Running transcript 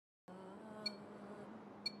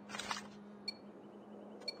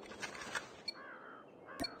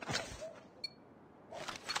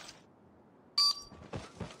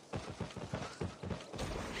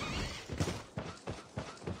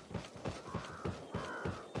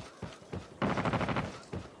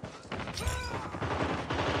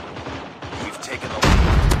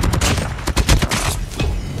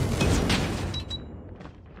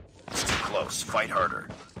fight harder.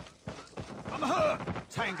 I'm hurt!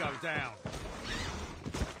 Tango down.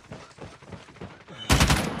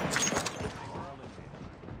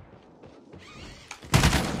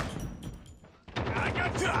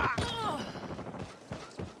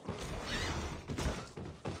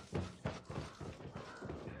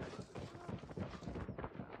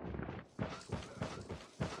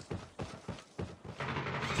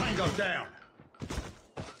 Tango down.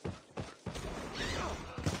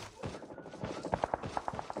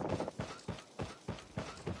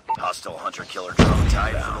 Hostile hunter-killer drone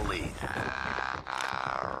tied for the lead.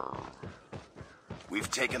 We've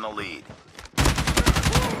taken the lead.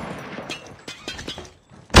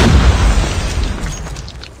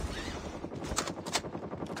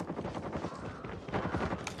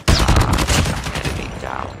 Enemy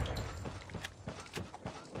down.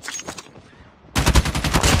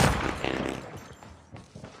 Enemy.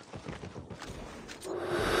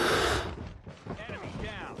 Enemy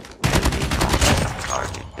down. Enemy contact.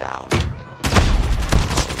 Target down.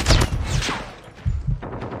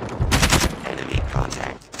 Enemy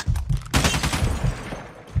contact.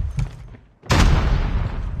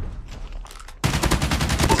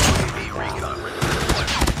 UAV recon ready for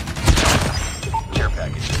deployment. Care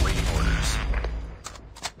package awaiting orders.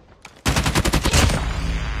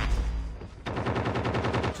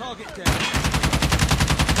 Target down.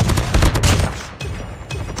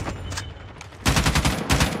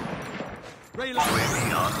 Reload.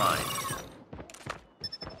 UAV online.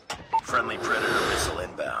 Friendly Predator missile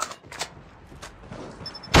inbound.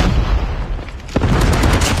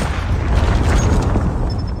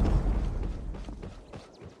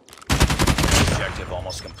 Objective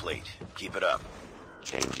almost complete. Keep it up.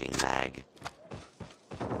 Changing mag.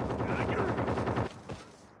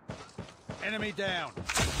 Enemy down.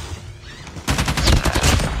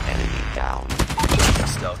 Enemy down.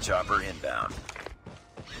 Stealth chopper inbound.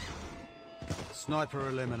 Sniper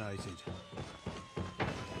eliminated.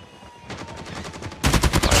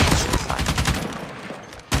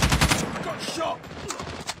 Got shot!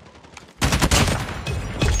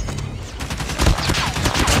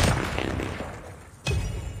 Enemy.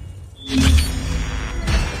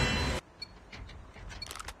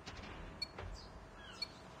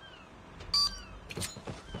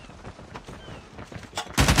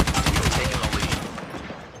 We've taken the lead.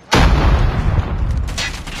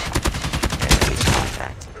 Enemy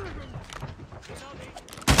contact.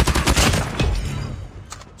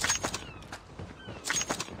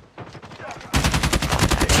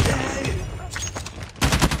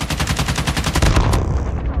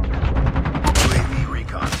 UAV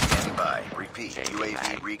recon standing by. Repeat. Changing UAV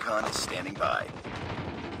mag. recon is standing by.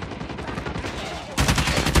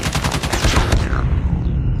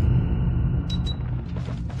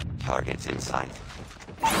 Targets in sight.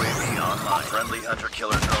 UAV online. Friendly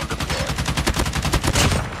hunter-killer drone deployed.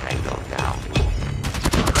 Tango down.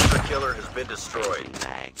 Hunter-killer has been destroyed. Changing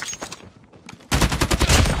mag.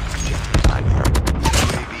 I'm hurt.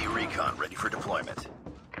 UAV recon ready for deployment.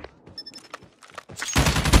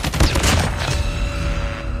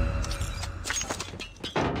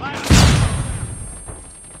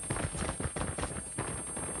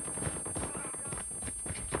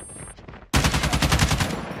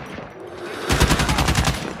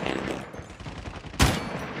 Enemy.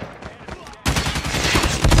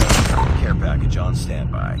 Care package on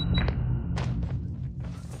standby.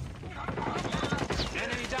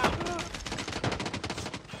 Enemy down.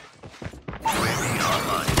 UAV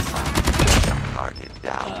online. Target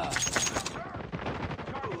down.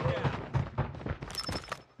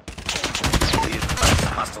 Lead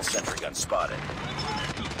hostile sentry gun spotted.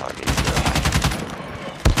 Target down.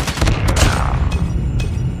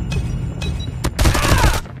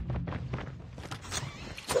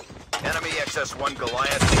 Enemy XS-1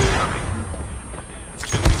 Goliath incoming.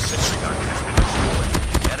 Sentry gun has been destroyed.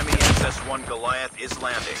 Enemy XS-1 Goliath is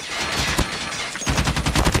landing.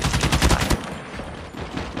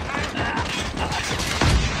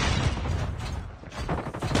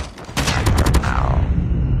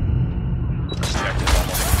 Objective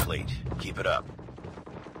almost complete. Keep it up.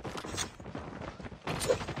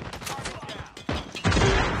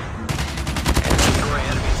 Destroy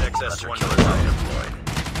enemy's XS-1 Goliath deployed.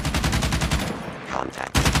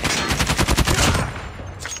 Contact.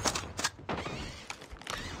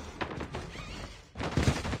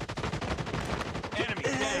 Enemy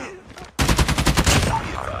down.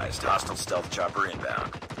 Be advised, hostile stealth chopper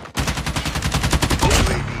inbound.